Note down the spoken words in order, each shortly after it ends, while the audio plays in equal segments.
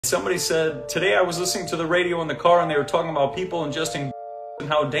Somebody said, today I was listening to the radio in the car and they were talking about people ingesting and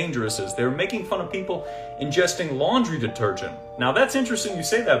how dangerous it is. They were making fun of people ingesting laundry detergent. Now that's interesting you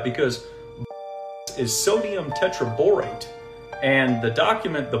say that because is sodium tetraborate. And the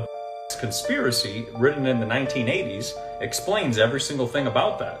document, The Conspiracy, written in the 1980s, explains every single thing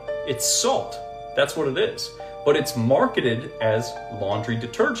about that. It's salt. That's what it is. But it's marketed as laundry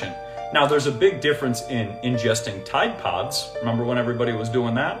detergent. Now, there's a big difference in ingesting Tide Pods. Remember when everybody was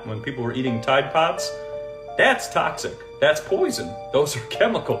doing that? When people were eating Tide Pods? That's toxic. That's poison. Those are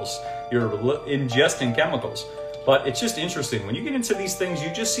chemicals. You're ingesting chemicals. But it's just interesting. When you get into these things,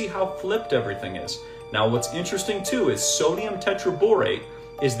 you just see how flipped everything is. Now, what's interesting too is sodium tetraborate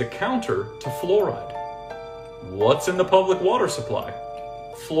is the counter to fluoride. What's in the public water supply?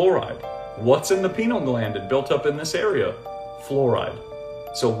 Fluoride. What's in the pineal gland and built up in this area? Fluoride.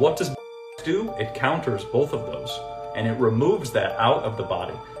 So what does do? It counters both of those, and it removes that out of the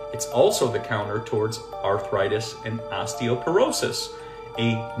body. It's also the counter towards arthritis and osteoporosis,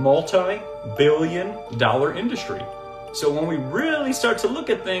 a multi-billion-dollar industry. So when we really start to look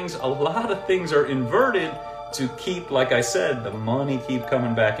at things, a lot of things are inverted to keep, like I said, the money keep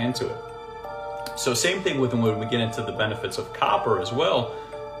coming back into it. So same thing with when we get into the benefits of copper as well.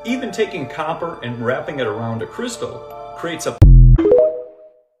 Even taking copper and wrapping it around a crystal creates a